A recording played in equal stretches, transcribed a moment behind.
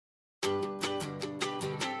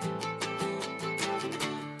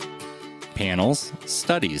panels,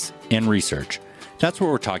 studies, and research. That's what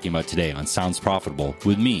we're talking about today on Sounds Profitable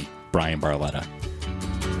with me, Brian Barletta.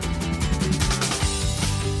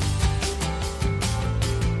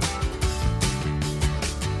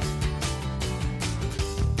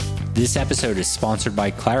 This episode is sponsored by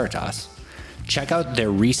Claritas. Check out their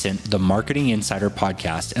recent The Marketing Insider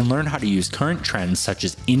podcast and learn how to use current trends such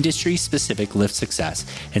as industry-specific lift success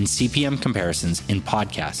and CPM comparisons in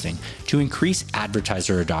podcasting to increase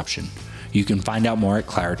advertiser adoption. You can find out more at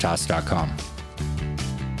claritas.com.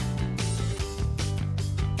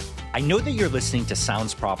 I know that you're listening to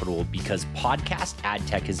Sounds Profitable because podcast ad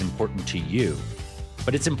tech is important to you.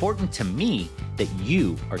 But it's important to me that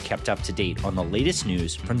you are kept up to date on the latest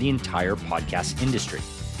news from the entire podcast industry.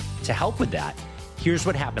 To help with that, here's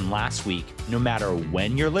what happened last week, no matter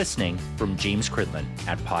when you're listening, from James Cridland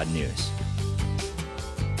at Pod News.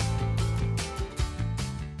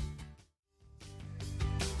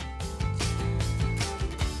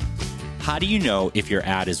 How do you know if your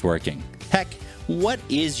ad is working? Heck, what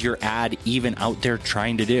is your ad even out there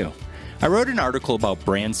trying to do? I wrote an article about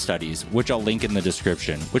brand studies, which I'll link in the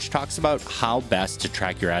description, which talks about how best to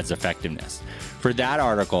track your ad's effectiveness. For that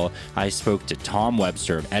article, I spoke to Tom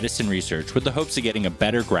Webster of Edison Research with the hopes of getting a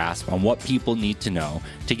better grasp on what people need to know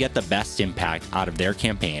to get the best impact out of their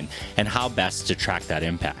campaign and how best to track that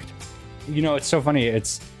impact. You know, it's so funny.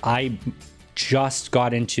 I just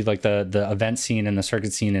got into like the event scene and the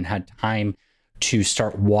circuit scene and had time to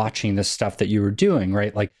start watching the stuff that you were doing,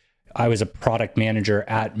 right? Like, I was a product manager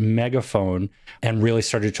at Megaphone and really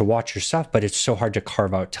started to watch your stuff, but it's so hard to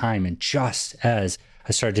carve out time. And just as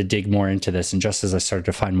I started to dig more into this and just as I started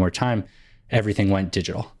to find more time, everything went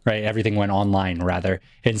digital, right? Everything went online rather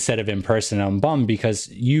instead of in person. I'm bummed because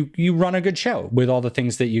you run a good show with all the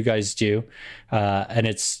things that you guys do. And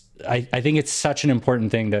I think it's such an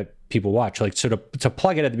important thing that people watch. Like, so to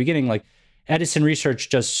plug it at the beginning, like Edison Research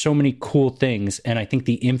does so many cool things. And I think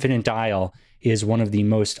the Infinite Dial is one of the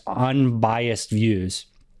most unbiased views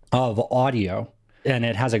of audio. And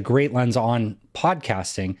it has a great lens on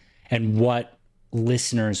podcasting and what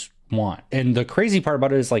listeners want. And the crazy part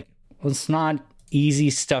about it is like, it's not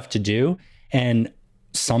easy stuff to do. And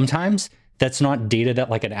sometimes that's not data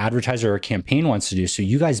that like an advertiser or a campaign wants to do. So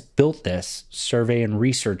you guys built this survey and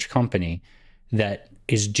research company that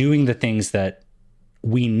is doing the things that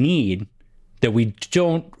we need, that we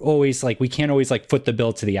don't always like, we can't always like foot the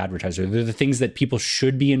bill to the advertiser. They're the things that people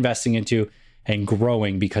should be investing into and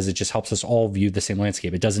growing because it just helps us all view the same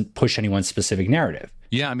landscape. It doesn't push anyone's specific narrative.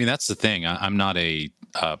 Yeah, I mean, that's the thing. I'm not a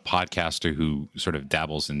podcaster who sort of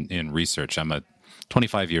dabbles in research. I'm a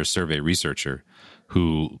 25-year survey researcher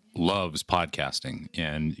who loves podcasting.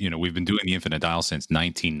 And, you know, we've been doing the Infinite Dial since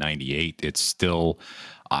 1998. It's still,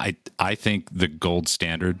 I think, the gold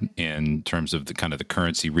standard in terms of the kind of the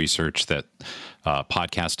currency research that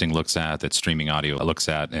podcasting looks at, that streaming audio looks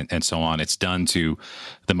at, and so on. It's done to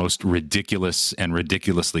the most ridiculous and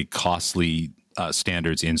ridiculously costly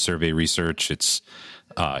standards in survey research. It's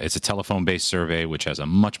a telephone-based survey, which has a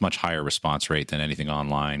much, much higher response rate than anything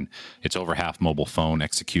online. It's over half mobile phone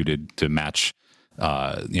executed to match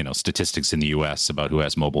statistics in the U.S. about who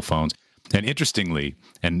has mobile phones. And interestingly,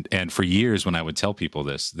 and for years when I would tell people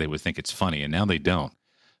this, they would think it's funny, and now they don't.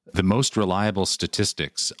 The most reliable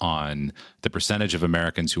statistics on the percentage of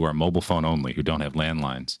Americans who are mobile phone only, who don't have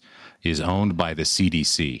landlines, is owned by the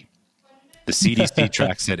CDC. The CDC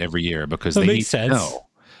tracks it every year because they need to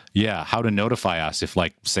know, how to notify us if,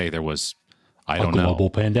 like, say there was, I don't know, global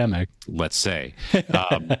pandemic, let's say.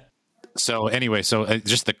 So anyway,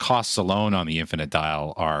 just the costs alone on the Infinite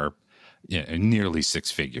Dial are nearly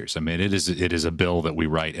six figures. I mean, it is a bill that we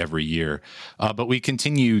write every year, but we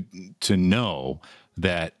continue to know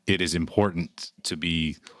that it is important to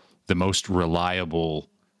be the most reliable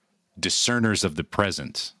discerners of the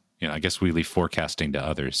present. You know, I guess we leave forecasting to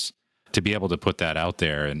others to be able to put that out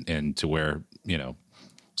there and to where, you know,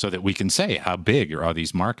 so that we can say how big are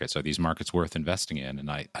these markets? Are these markets worth investing in?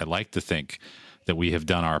 And I like to think that we have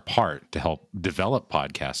done our part to help develop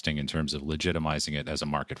podcasting in terms of legitimizing it as a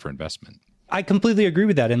market for investment. I completely agree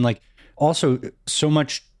with that. And like also so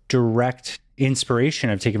much direct inspiration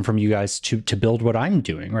I've taken from you guys to build what I'm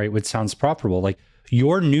doing, right? Which sounds profitable. Like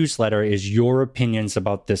your newsletter is your opinions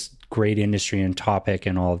about this great industry and topic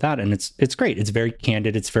and all of that. And it's great. It's very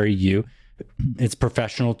candid. It's very you. It's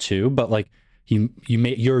professional too, but like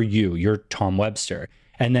you're Tom Webster.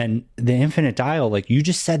 And then the Infinite Dial, like you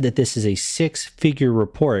just said that this is a 6-figure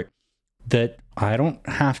report that I don't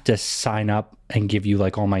have to sign up and give you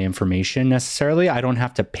like all my information necessarily. I don't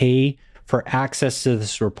have to pay for access to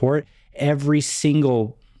this report. Every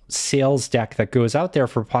single sales deck that goes out there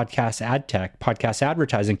for podcast ad tech, podcast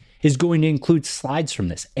advertising is going to include slides from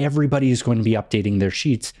this. Everybody is going to be updating their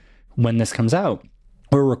sheets when this comes out.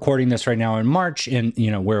 We're recording this right now in March, and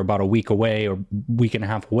we're about a week away or week and a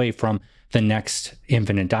half away from the next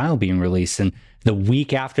Infinite Dial being released. And the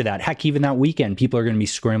week after that, heck, even that weekend, people are going to be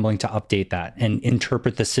scrambling to update that and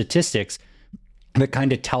interpret the statistics that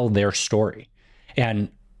kind of tell their story. And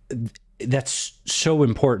that's so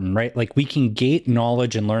important, right? Like, we can gate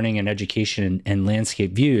knowledge and learning and education and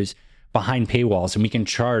landscape views behind paywalls, and we can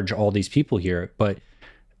charge all these people here, but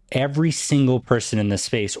every single person in this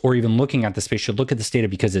space, or even looking at the space, should look at this data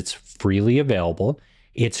because it's freely available.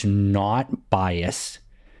 It's not biased.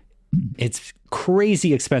 It's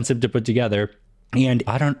crazy expensive to put together. And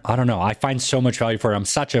I don't know. I find so much value for it. I'm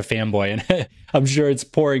such a fanboy, and I'm sure it's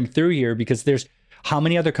pouring through here because there's how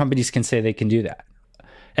many other companies can say they can do that?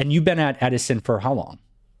 And you've been at Edison for how long?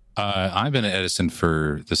 I've been at Edison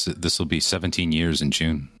for this will be 17 years in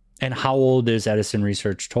June. And how old is Edison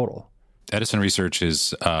Research total? Edison Research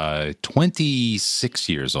is 26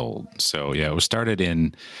 years old. So yeah, it was started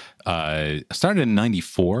in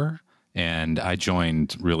 94, and I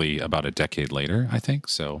joined really about a decade later, I think.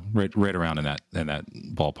 So right around in that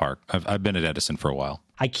ballpark. I've been at Edison for a while.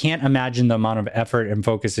 I can't imagine the amount of effort and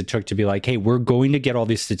focus it took to be like, hey, we're going to get all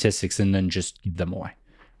these statistics and then just give them away,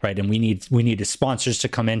 right? And we need sponsors to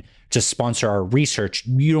come in to sponsor our research.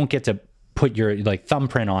 You don't get to put your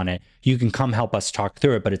thumbprint on it. You can come help us talk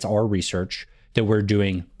through it, but it's our research that we're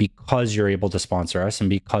doing because you're able to sponsor us and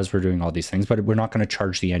because we're doing all these things, but we're not going to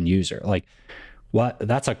charge the end user. Like, what?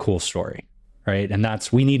 That's a cool story, right? And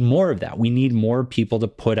we need more of that. We need more people to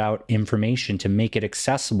put out information to make it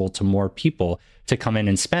accessible to more people to come in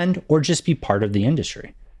and spend or just be part of the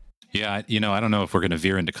industry. Yeah, I don't know if we're going to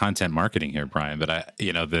veer into content marketing here, Brian, but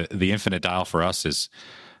the Infinite Dial for us is,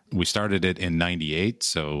 we started it in 98,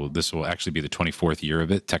 so this will actually be the 24th year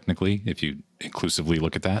of it, technically, if you inclusively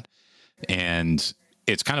look at that. And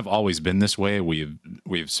it's kind of always been this way. We've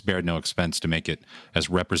spared no expense to make it as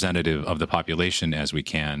representative of the population as we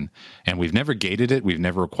can. And we've never gated it. We've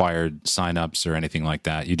never required signups or anything like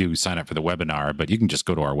that. You do sign up for the webinar, but you can just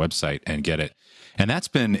go to our website and get it. And that's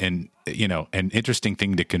been an interesting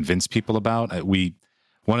thing to convince people about.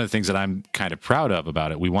 One of the things that I'm kind of proud of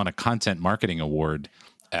about it, we won a content marketing award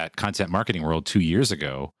at Content Marketing World 2 years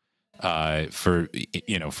ago for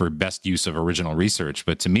best use of original research.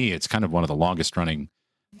 But to me, it's kind of one of the longest running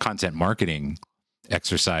content marketing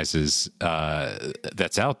exercises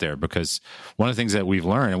that's out there, because one of the things that we've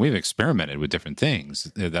learned, and we've experimented with different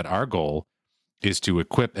things, that our goal is to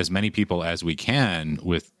equip as many people as we can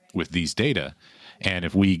with these data. And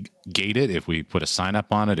if we gate it, if we put a sign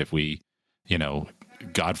up on it, if we,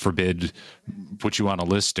 God forbid, put you on a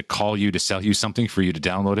list to call you to sell you something for you to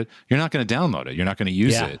download it, you're not going to download it. You're not going to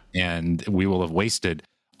use it. And we will have wasted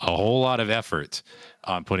a whole lot of effort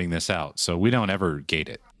on putting this out. So we don't ever gate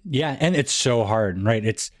it. Yeah. And it's so hard, right?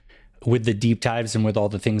 It's with the deep dives and with all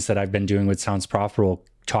the things that I've been doing with Sounds Profitable,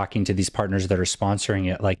 talking to these partners that are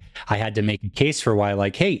sponsoring it. Like, I had to make a case for why,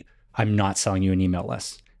 like, hey, I'm not selling you an email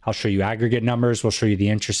list. I'll show you aggregate numbers. We'll show you the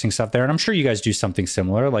interesting stuff there. And I'm sure you guys do something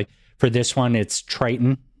similar. Like, for this one, it's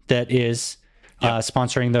Triton that is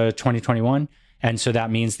sponsoring the 2021. And so that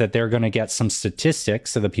means that they're going to get some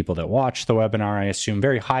statistics of the people that watch the webinar, I assume,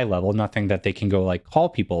 very high level, nothing that they can go call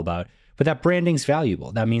people about. But that branding's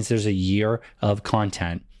valuable. That means there's a year of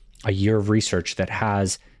content, a year of research that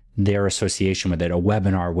has their association with it, a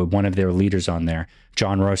webinar with one of their leaders on there,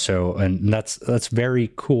 John Rosso. And that's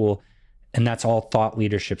very cool. And that's all thought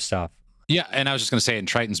leadership stuff. Yeah, and I was just going to say, and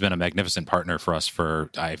Triton's been a magnificent partner for us for,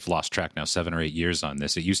 I've lost track now, 7 or 8 years on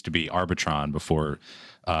this. It used to be Arbitron before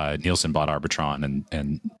Nielsen bought Arbitron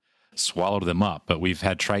and swallowed them up. But we've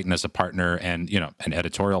had Triton as a partner and, an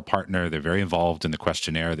editorial partner. They're very involved in the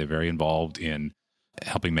questionnaire. They're very involved in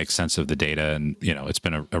helping make sense of the data. And, it's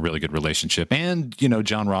been a really good relationship. And,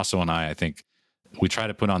 John Rosso and I think we try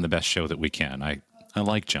to put on the best show that we can. I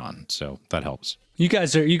like John, so that helps. You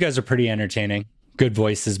guys are pretty entertaining. Good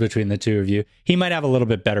voices between the two of you. He might have a little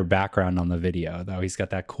bit better background on the video, though. He's got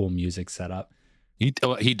that cool music set up. He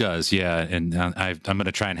does, yeah. And I'm going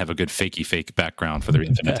to try and have a good fake background for the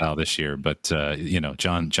Infinite Dial this year. But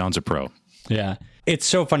John's a pro. Yeah, it's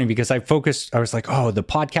so funny because I was like, oh, the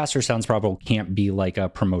podcaster Sounds Profitable can't be like a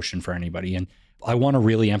promotion for anybody, and I want to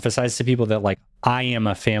really emphasize to people that I am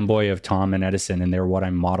a fanboy of Tom and Edison, and they're what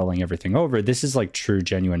I'm modeling everything over. This is true,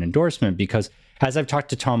 genuine endorsement, because as I've talked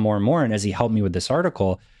to Tom more and more, and as he helped me with this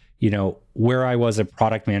article, where I was a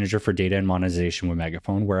product manager for data and monetization with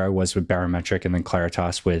Megaphone, where I was with Barometric and then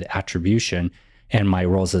Claritas with attribution, and my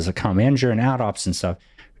roles as account manager and ad ops and stuff,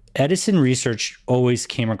 Edison Research always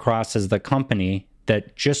came across as the company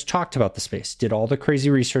that just talked about the space, did all the crazy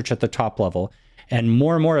research at the top level. And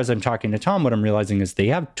more as I'm talking to Tom, what I'm realizing is they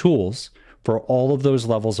have tools for all of those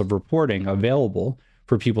levels of reporting available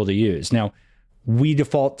for people to use. Now, we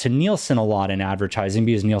default to Nielsen a lot in advertising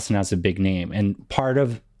because Nielsen has a big name. And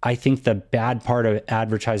I think the bad part of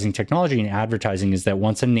advertising technology and advertising is that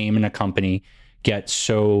once a name in a company gets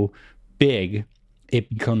so big, it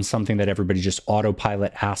becomes something that everybody just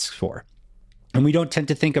autopilot asks for. And we don't tend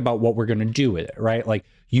to think about what we're going to do with it, right? Like,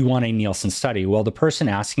 you want a Nielsen study. Well, the person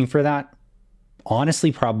asking for that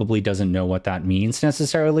honestly probably doesn't know what that means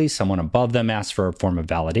necessarily. Someone above them asked for a form of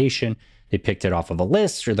validation. They picked it off of a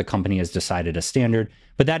list, or the company has decided a standard,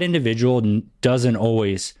 but that individual doesn't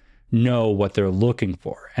always know what they're looking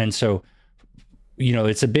for. And so,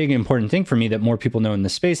 it's a big important thing for me that more people know in the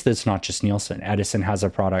space that it's not just Nielsen. Edison has a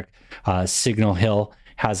product, Signal Hill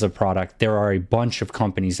has a product. There are a bunch of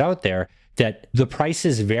companies out there that the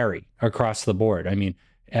prices vary across the board. I mean,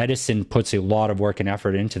 Edison puts a lot of work and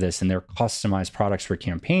effort into this, and their customized products for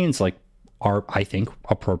campaigns are, I think,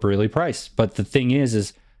 appropriately priced. But the thing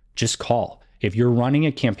is just call. If you're running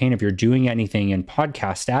a campaign, if you're doing anything in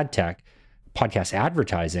podcast ad tech, podcast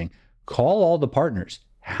advertising, call all the partners,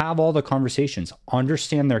 have all the conversations,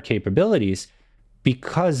 understand their capabilities,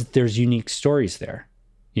 because there's unique stories there,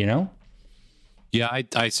 Yeah,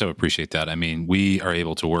 I so appreciate that. I mean, we are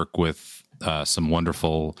able to work with some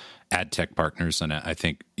wonderful ad tech partners, and I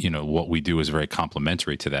think what we do is very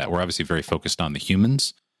complementary to that. We're obviously very focused on the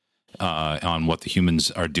humans, on what the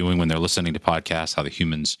humans are doing when they're listening to podcasts, how the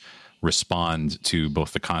humans respond to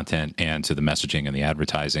both the content and to the messaging and the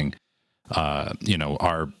advertising.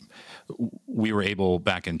 We were able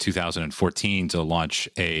back in 2014 to launch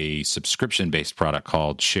a subscription-based product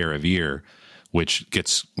called Share of Ear, which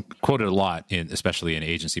gets quoted a lot especially in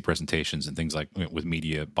agency presentations and things like with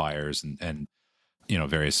media buyers and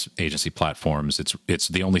various agency platforms. It's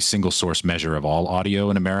the only single source measure of all audio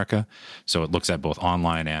in America. So it looks at both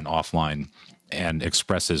online and offline and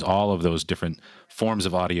expresses all of those different forms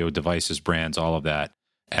of audio, devices, brands, all of that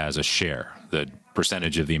as a share, the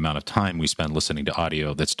percentage of the amount of time we spend listening to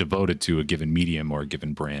audio that's devoted to a given medium or a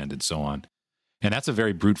given brand and so on. And that's a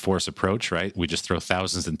very brute force approach, right? We just throw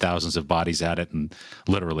thousands and thousands of bodies at it, and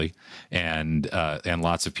literally, and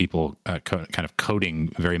lots of people kind of coding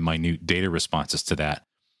very minute data responses to that.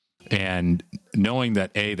 And knowing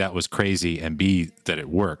that A, that was crazy, and B, that it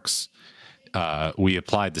works, we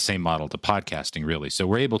applied the same model to podcasting, really. So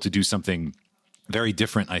we're able to do something very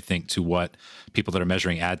different, I think, to what people that are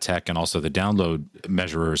measuring ad tech and also the download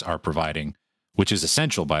measurers are providing, which is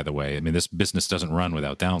essential, by the way. I mean, this business doesn't run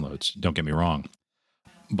without downloads, don't get me wrong.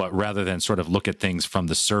 But rather than sort of look at things from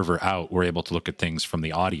the server out, we're able to look at things from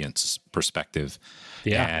the audience perspective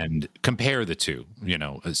and compare the two,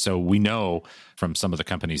 So we know from some of the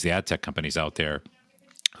companies, the ad tech companies out there,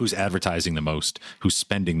 who's advertising the most, who's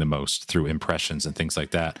spending the most through impressions and things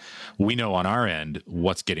like that. We know on our end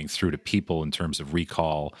what's getting through to people in terms of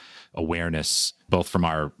recall, awareness, both from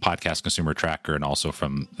our podcast consumer tracker and also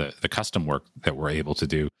from the custom work that we're able to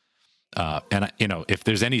do. And if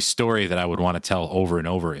there's any story that I would want to tell over and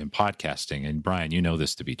over in podcasting, and Brian, you know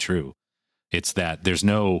this to be true, it's that there's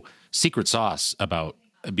no secret sauce about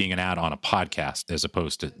being an ad on a podcast as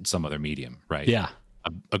opposed to some other medium, right? Yeah.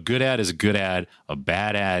 A good ad is a good ad. A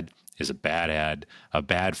bad ad is a bad ad. A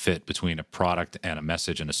bad fit between a product and a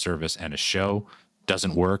message and a service and a show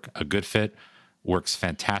doesn't work. A good fit works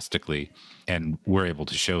fantastically, and we're able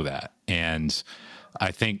to show that. And I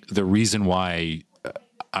think the reason why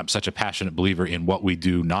I'm such a passionate believer in what we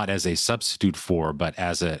do, not as a substitute for, but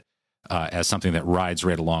as something that rides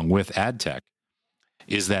right along with ad tech,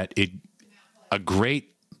 is that a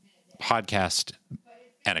great podcast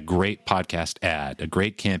and a great podcast ad, a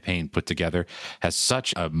great campaign put together, has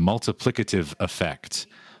such a multiplicative effect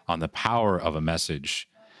on the power of a message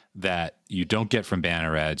that you don't get from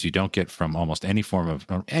banner ads, you don't get from almost any form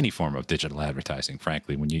of digital advertising,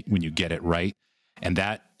 frankly, when you get it right. And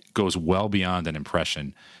that goes well beyond an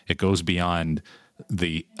impression. It goes beyond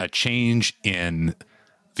a change in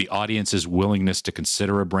the audience's willingness to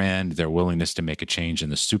consider a brand, their willingness to make a change in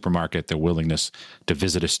the supermarket, their willingness to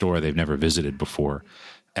visit a store they've never visited before.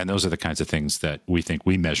 And those are the kinds of things that we think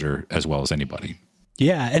we measure as well as anybody.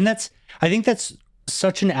 Yeah. And I think that's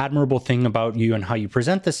such an admirable thing about you and how you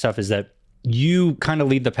present this stuff, is that you kind of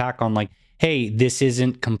lead the pack on hey, this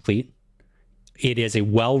isn't complete. It is a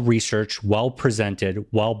well-researched, well-presented,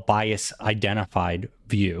 well-bias identified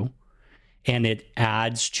view, and it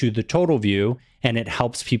adds to the total view, and it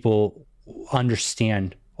helps people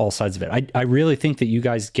understand all sides of it. I really think that you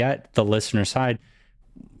guys get the listener side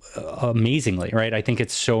amazingly, right? I think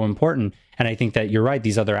it's so important. And I think that you're right.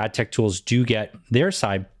 These other ad tech tools do get their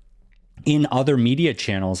side in other media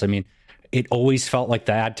channels. I mean, it always felt like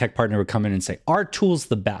the ad tech partner would come in and say, our tool's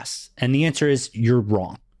the best. And the answer is you're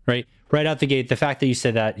wrong, right? Right out the gate, the fact that you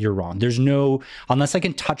said that, you're wrong. There's no, unless I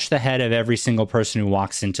can touch the head of every single person who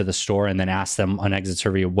walks into the store and then ask them an exit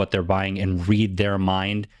survey of what they're buying and read their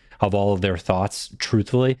mind of all of their thoughts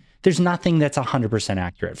truthfully, there's nothing that's 100%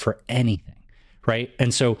 accurate for anything, right?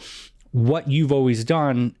 And so what you've always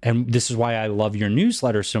done, and this is why I love your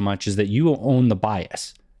newsletter so much, is that you own the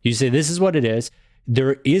bias. You say, this is what it is.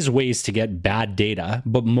 There is ways to get bad data,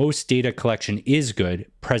 but most data collection is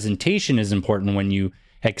good. Presentation is important when you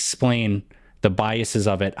explain the biases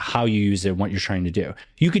of it, how you use it, what you're trying to do.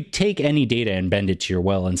 You could take any data and bend it to your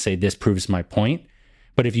will and say, this proves my point.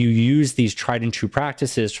 But if you use these tried and true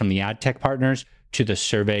practices from the ad tech partners to the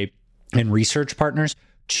survey and research partners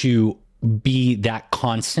to be that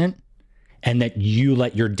constant, and that you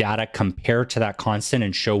let your data compare to that constant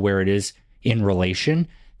and show where it is in relation,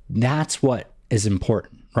 that's what is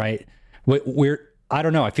important, right? I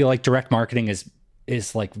don't know. I feel like direct marketing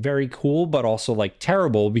is like very cool, but also like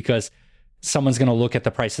terrible, because someone's going to look at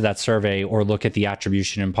the price of that survey or look at the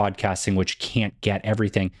attribution in podcasting, which can't get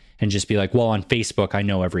everything, and just be like, well, on Facebook, I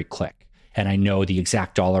know every click and I know the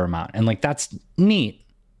exact dollar amount. And like, that's neat,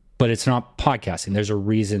 but it's not podcasting. There's a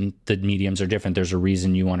reason the mediums are different. There's a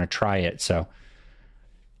reason you want to try it. So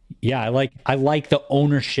yeah, I like the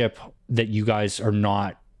ownership that you guys are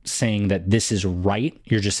not saying that this is right.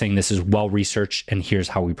 You're just saying this is well-researched and here's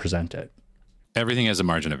how we present it. Everything has a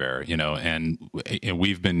margin of error, and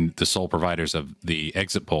we've been the sole providers of the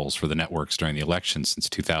exit polls for the networks during the election since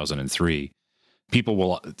 2003. People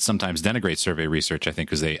will sometimes denigrate survey research, I think,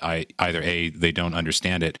 because either A, they don't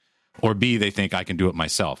understand it, or B, they think I can do it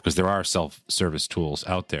myself, because there are self-service tools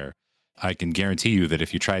out there. I can guarantee you that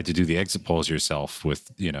if you tried to do the exit polls yourself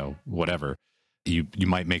with, whatever, you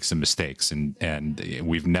might make some mistakes. And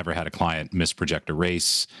we've never had a client misproject a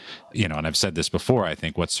race, and I've said this before, I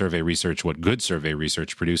think what good survey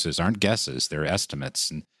research produces aren't guesses, they're estimates.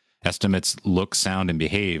 And estimates look, sound, and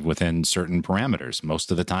behave within certain parameters. Most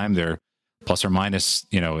of the time they're plus or minus,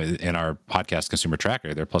 in our podcast consumer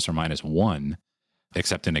tracker, they're plus or minus 1,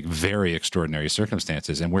 except in very extraordinary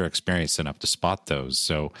circumstances. And we're experienced enough to spot those.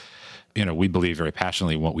 So, we believe very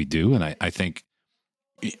passionately in what we do. And I think,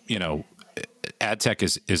 ad tech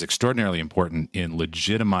is extraordinarily important in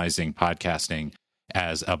legitimizing podcasting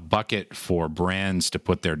as a bucket for brands to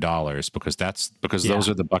put their dollars, because those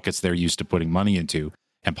are the buckets they're used to putting money into.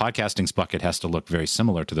 And podcasting's bucket has to look very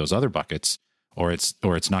similar to those other buckets, or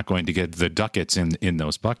it's not going to get the ducats in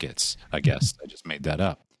those buckets. I guess I just made that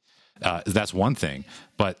up. That's one thing.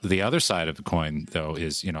 But the other side of the coin, though,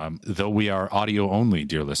 is, though we are audio only,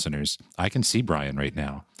 dear listeners, I can see Brian right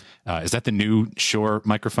now. Is that the new Shure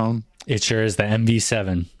microphone? It sure is, the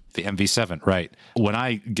MV7. The MV7, right. When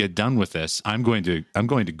I get done with this, I'm going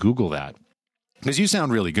to Google that, because you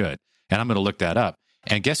sound really good, and I'm going to look that up.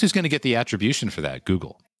 And guess who's going to get the attribution for that?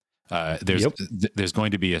 Google. There's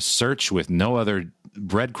going to be a search with no other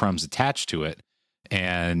breadcrumbs attached to it.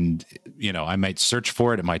 And, I might search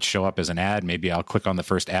for it. It might show up as an ad. Maybe I'll click on the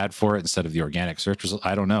first ad for it instead of the organic search result.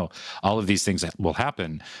 I don't know. All of these things will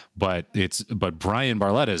happen, but Brian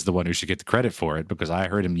Barletta is the one who should get the credit for it, because I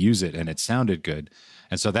heard him use it and it sounded good.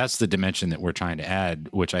 And so that's the dimension that we're trying to add,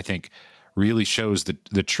 which I think really shows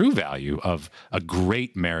the true value of a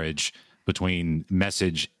great marriage between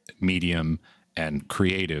message, medium, and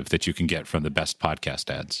creative that you can get from the best podcast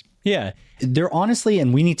ads. Yeah, they're honestly,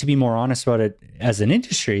 and we need to be more honest about it as an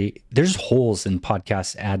industry, there's holes in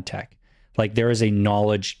podcast ad tech. Like, there is a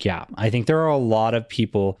knowledge gap. I think there are a lot of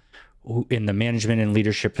people who, in the management and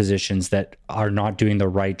leadership positions, that are not doing the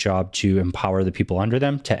right job to empower the people under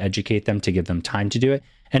them, to educate them, to give them time to do it.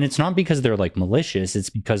 And it's not because they're like malicious,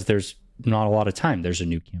 it's because there's not a lot of time. There's a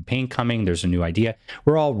new campaign coming, there's a new idea.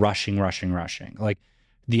 We're all rushing. Like,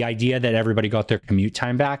 the idea that everybody got their commute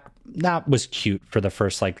time back, that was cute for the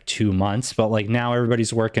first 2 months, but now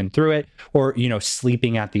everybody's working through it, or,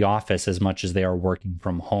 sleeping at the office as much as they are working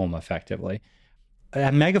from home effectively.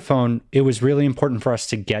 At Megaphone, it was really important for us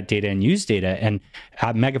to get data and use data. And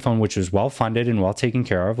at Megaphone, which was well funded and well taken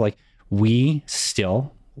care of, we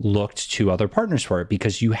still looked to other partners for it,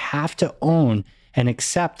 because you have to own and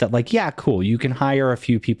accept that, yeah, cool, you can hire a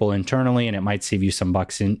few people internally and it might save you some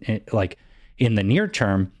bucks in the near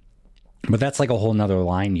term, but that's a whole nother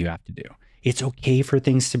line you have to do. It's okay for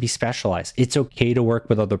things to be specialized. It's okay to work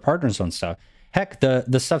with other partners on stuff. Heck,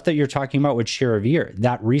 the stuff that you're talking about with share of ear,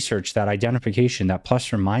 that research, that identification, that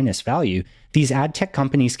plus or minus value, these ad tech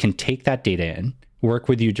companies can take that data in, work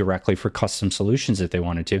with you directly for custom solutions if they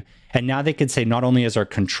wanted to. And now they could say, not only is our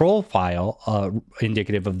control file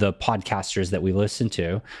indicative of the podcasters that we listen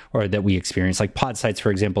to or that we experience, like Podsites,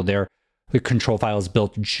 for example, the control file is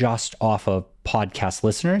built just off of podcast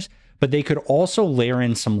listeners, but they could also layer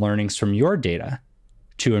in some learnings from your data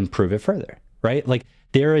to improve it further, right? Like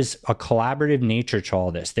there is a collaborative nature to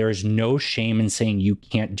all this. There is no shame in saying you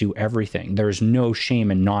can't do everything. There's no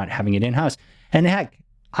shame in not having it in-house. And heck,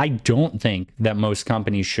 I don't think that most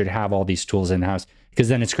companies should have all these tools in-house, because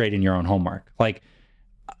then it's creating your own homework. Like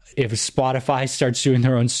if Spotify starts doing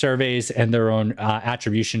their own surveys and their own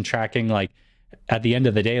attribution tracking, like at the end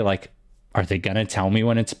of the day, like, are they going to tell me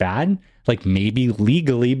when it's bad? Like maybe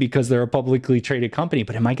legally because they're a publicly traded company,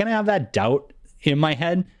 but am I going to have that doubt in my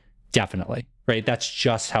head? Definitely, right? That's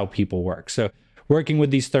just how people work. So working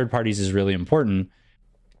with these third parties is really important.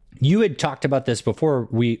 You had talked about this before.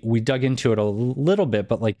 We dug into it a little bit,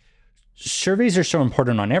 but like surveys are so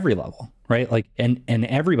important on every level, right? Like, and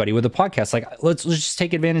everybody with a podcast, like let's just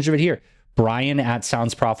take advantage of it here. Brian at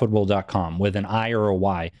soundsprofitable.com with an I or a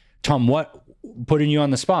Y. Tom, putting you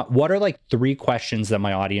on the spot, what are like 3 questions that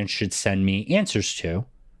my audience should send me answers to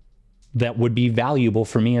that would be valuable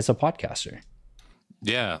for me as a podcaster?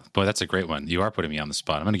 Yeah, boy, that's a great one. You are putting me on the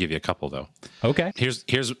spot. I'm going to give you a couple though. Okay.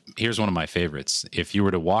 Here's one of my favorites. If you were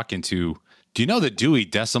to walk into, do you know the Dewey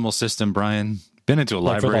Decimal System, Brian? Been into a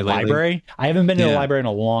library lately? Library? I haven't been to a library in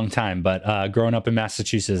a long time, but growing up in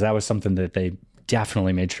Massachusetts, that was something that they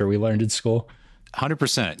definitely made sure we learned in school.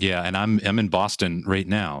 100%. Yeah. And I'm in Boston right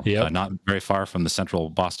now, Yep. Not very far from the Central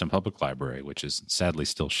Boston Public Library, which is sadly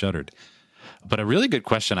still shuttered. But a really good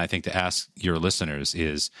question, I think, to ask your listeners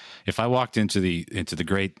is, if I walked into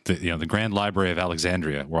the Grand Library of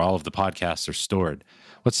Alexandria, where all of the podcasts are stored,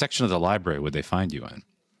 what section of the library would they find you in?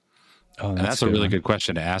 And that's a really good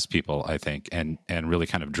question to ask people, I think, and really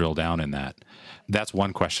kind of drill down in that. That's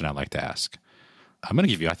one question I'd like to ask. I'm going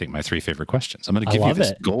to give you, I think, my 3 favorite questions. I'm going to give you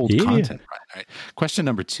this gold content. Right? Question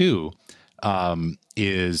number 2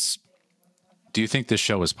 is, do you think this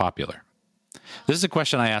show is popular? This is a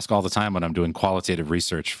question I ask all the time when I'm doing qualitative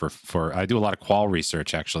research for I do a lot of qual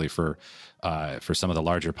research actually for some of the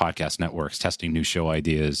larger podcast networks, testing new show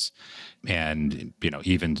ideas, and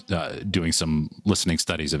even doing some listening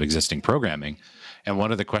studies of existing programming. And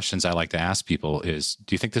one of the questions I like to ask people is,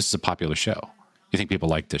 do you think this is a popular show? Do you think people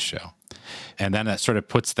like this show? And then that sort of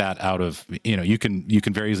puts that out of, you can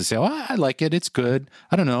very easily say, oh, I like it. It's good.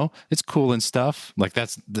 I don't know. It's cool and stuff. Like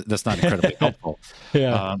that's not incredibly helpful.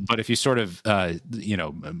 Yeah. But if you sort of,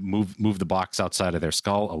 move the box outside of their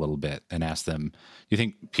skull a little bit and ask them, you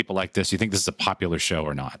think people like this? You think this is a popular show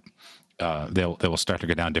or not? They will start to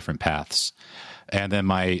go down different paths. And then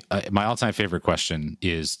my all-time favorite question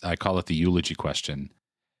is, I call it the eulogy question.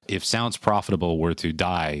 If Sounds Profitable were to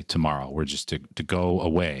die tomorrow, were just to go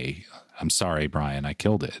away, I'm sorry, Brian, I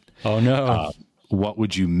killed it. Oh, no. What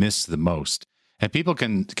would you miss the most? And people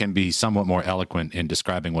can be somewhat more eloquent in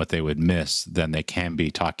describing what they would miss than they can be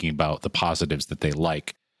talking about the positives that they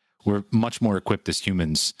like. We're much more equipped as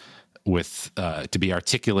humans with to be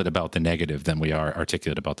articulate about the negative than we are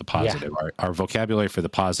articulate about the positive. Yeah. Our vocabulary for the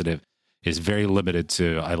positive is very limited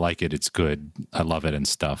to, I like it, it's good, I love it, and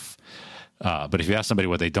stuff. But if you ask somebody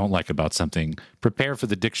what they don't like about something, prepare for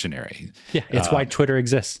the dictionary. Yeah, it's why Twitter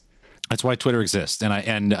exists. That's why Twitter exists.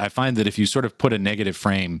 And I find that if you sort of put a negative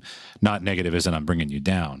frame, not negative as in I'm bringing you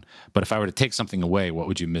down, but if I were to take something away, what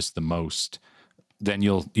would you miss the most? Then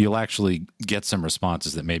you'll actually get some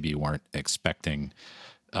responses that maybe you weren't expecting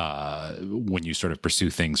when you sort of pursue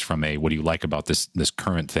things from what do you like about this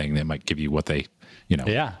current thing that might give you what they,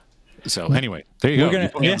 Yeah. So anyway, there you go. You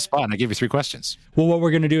put me on the spot and I gave you 3 questions. Well, what we're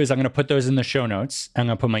going to do is I'm going to put those in the show notes. I'm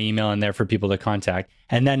going to put my email in there for people to contact.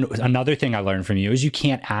 And then another thing I learned from you is you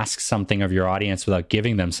can't ask something of your audience without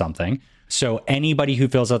giving them something. So anybody who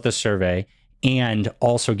fills out the survey and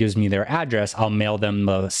also gives me their address, I'll mail them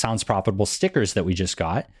the Sounds Profitable stickers that we just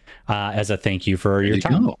got as a thank you for your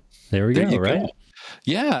time. There we go, right?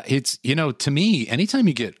 Yeah, it's, to me, anytime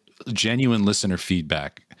you get genuine listener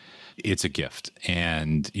feedback, it's a gift,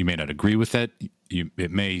 and you may not agree with it. It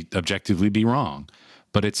may objectively be wrong,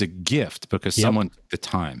 but it's a gift because someone took the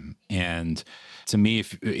time. And to me,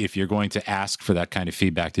 if you're going to ask for that kind of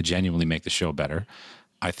feedback to genuinely make the show better,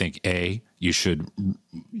 I think you should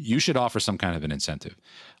offer some kind of an incentive.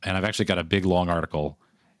 And I've actually got a big long article,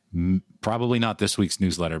 probably not this week's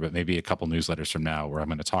newsletter, but maybe a couple newsletters from now, where I'm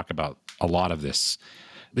going to talk about a lot of this.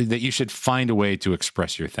 That you should find a way to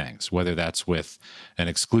express your things, whether that's with an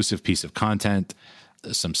exclusive piece of content,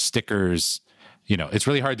 some stickers. It's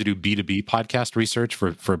really hard to do B2B podcast research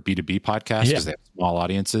for B2B podcasts because they have small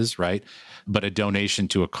audiences, right? But a donation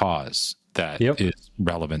to a cause that is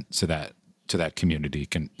relevant to that community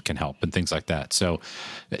can help, and things like that. So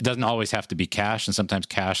it doesn't always have to be cash, and sometimes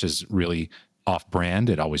cash is really off-brand.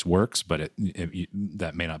 It always works, but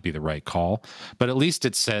that may not be the right call. But at least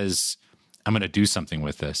it says, I'm going to do something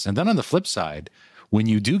with this. And then on the flip side, when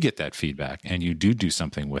you do get that feedback and you do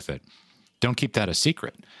something with it, don't keep that a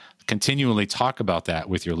secret. Continually talk about that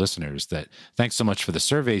with your listeners, that thanks so much for the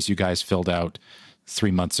surveys you guys filled out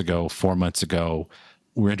 3 months ago, 4 months ago.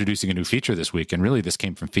 We're introducing a new feature this week, and really this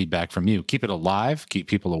came from feedback from you. Keep it alive, keep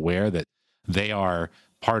people aware that they are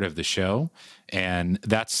part of the show. And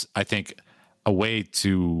that's, I think, a way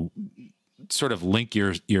to sort of link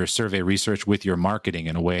your survey research with your marketing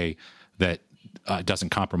in a way that doesn't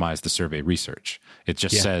compromise the survey research. It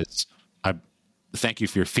just says, thank you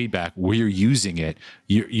for your feedback. We're using it.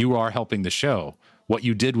 You are helping the show. What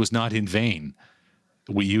you did was not in vain.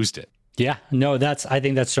 We used it. Yeah, no, I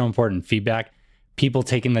think that's so important. Feedback, people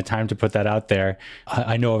taking the time to put that out there.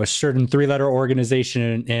 I know of a certain 3-letter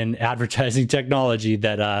organization in advertising technology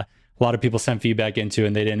that a lot of people sent feedback into,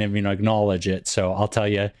 and they didn't even acknowledge it. So I'll tell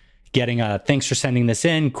you, getting thanks for sending this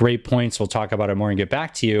in, great points. We'll talk about it more and get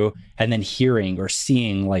back to you. And then hearing or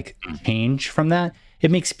seeing like change from that, it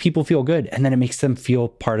makes people feel good. And then it makes them feel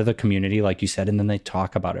part of the community, like you said, and then they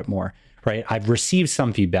talk about it more, right? I've received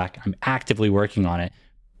some feedback. I'm actively working on it.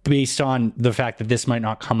 Based on the fact that this might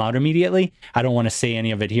not come out immediately, I don't want to say any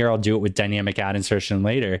of it here. I'll do it with dynamic ad insertion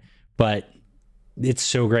later, but it's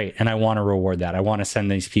so great. And I want to reward that. I want to send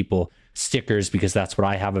these people stickers because that's what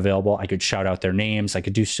I have available. I could shout out their names. I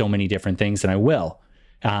could do so many different things, and I will.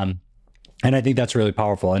 And I think that's really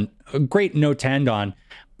powerful. And a great note to end on,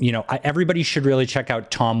 everybody should really check out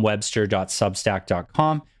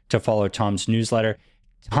tomwebster.substack.com to follow Tom's newsletter.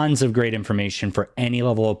 Tons of great information for any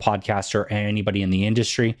level of podcaster or anybody in the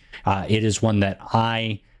industry. It is one that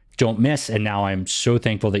I don't miss. And now I'm so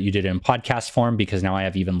thankful that you did it in podcast form, because now I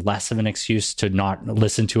have even less of an excuse to not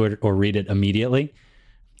listen to it or read it immediately.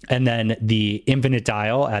 And then the Infinite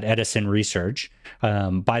Dial at Edison Research.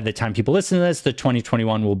 By the time people listen to this, the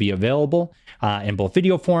 2021 will be available in both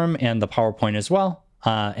video form and the PowerPoint as well.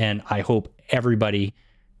 And I hope everybody,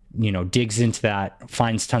 digs into that,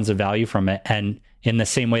 finds tons of value from it. And in the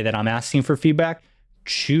same way that I'm asking for feedback,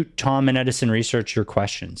 shoot Tom and Edison Research your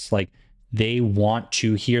questions. Like, they want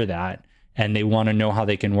to hear that, and they want to know how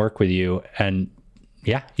they can work with you. And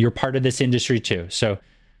yeah, you're part of this industry too. So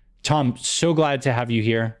Tom, so glad to have you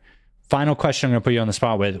here. Final question I'm going to put you on the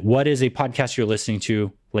spot with. What is a podcast you're listening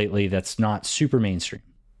to lately that's not super mainstream?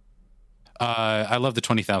 I love the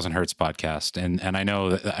 20,000 Hertz podcast. And I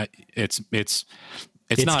know that it's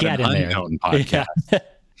not an unknown podcast. Yeah.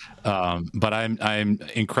 But I'm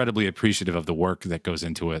incredibly appreciative of the work that goes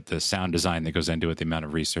into it, the sound design that goes into it, the amount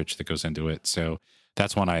of research that goes into it. So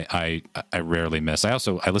that's one I rarely miss. I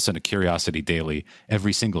listen to Curiosity Daily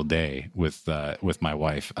every single day with my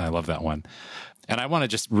wife. I love that one. And I want to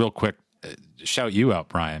just real quick shout you out,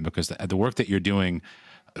 Brian, because the work that you're doing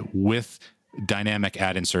with dynamic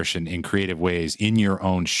ad insertion in creative ways in your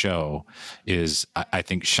own show is, I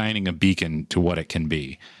think, shining a beacon to what it can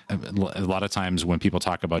be. A lot of times when people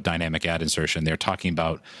talk about dynamic ad insertion, they're talking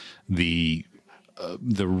about the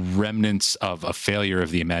remnants of a failure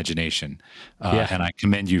of the imagination. And I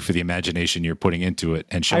commend you for the imagination you're putting into it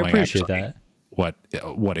and showing actually what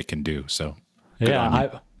it can do. So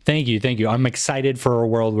thank you. I'm excited for a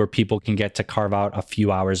world where people can get to carve out a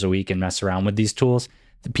few hours a week and mess around with these tools.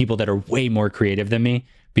 The people that are way more creative than me,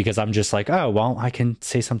 because I'm just like, oh, well, I can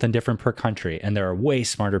say something different per country. And there are way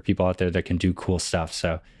smarter people out there that can do cool stuff.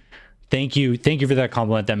 So thank you for that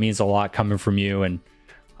compliment. That means a lot coming from you. And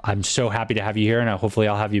I'm so happy to have you here, and hopefully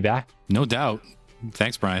I'll have you back. No doubt.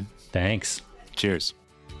 Thanks, Brian. Thanks. Cheers.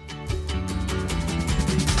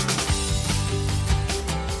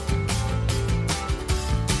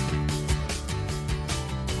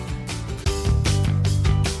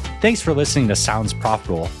 Thanks for listening to Sounds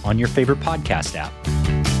Profitable on your favorite podcast app.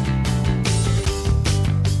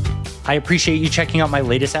 I appreciate you checking out my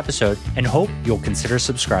latest episode and hope you'll consider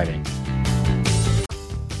subscribing.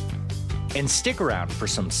 And stick around for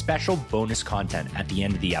some special bonus content at the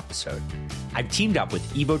end of the episode. I've teamed up with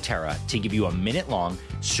Evoterra to give you a minute-long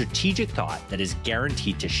strategic thought that is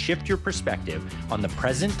guaranteed to shift your perspective on the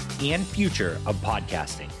present and future of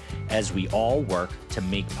podcasting as we all work to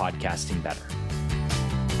make podcasting better.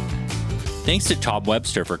 Thanks to Tom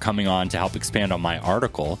Webster for coming on to help expand on my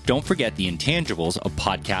article. Don't forget the intangibles of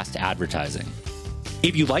podcast advertising.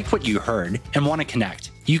 If you liked what you heard and want to connect,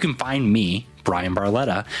 you can find me, Brian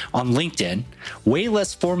Barletta, on LinkedIn, way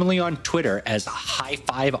less formally on Twitter as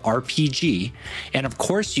High5RPG, and of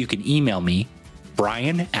course you can email me,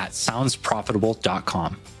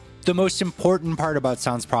 brian@soundsprofitable.com. The most important part about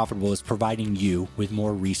Sounds Profitable is providing you with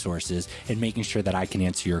more resources and making sure that I can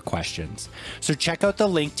answer your questions. So check out the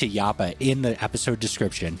link to Yappa in the episode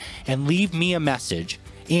description and leave me a message.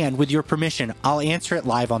 And with your permission, I'll answer it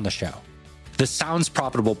live on the show. The Sounds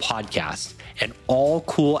Profitable podcast and all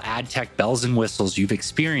cool ad tech bells and whistles you've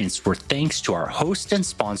experienced were thanks to our host and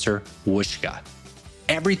sponsor, Whooshka.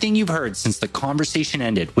 Everything you've heard since the conversation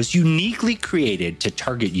ended was uniquely created to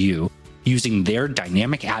target you using their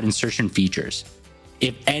dynamic ad insertion features.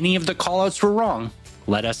 If any of the callouts were wrong,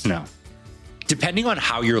 let us know. Depending on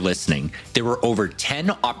how you're listening, there were over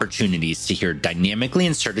 10 opportunities to hear dynamically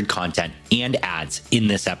inserted content and ads in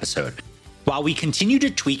this episode. While we continue to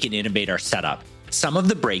tweak and innovate our setup, some of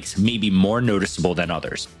the breaks may be more noticeable than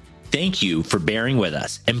others. Thank you for bearing with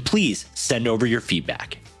us, and please send over your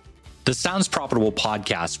feedback. The Sounds Profitable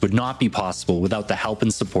podcast would not be possible without the help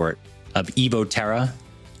and support of Evo Terra,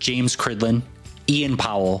 James Cridlin, Ian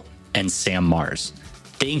Powell, and Sam Mars.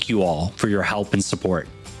 Thank you all for your help and support.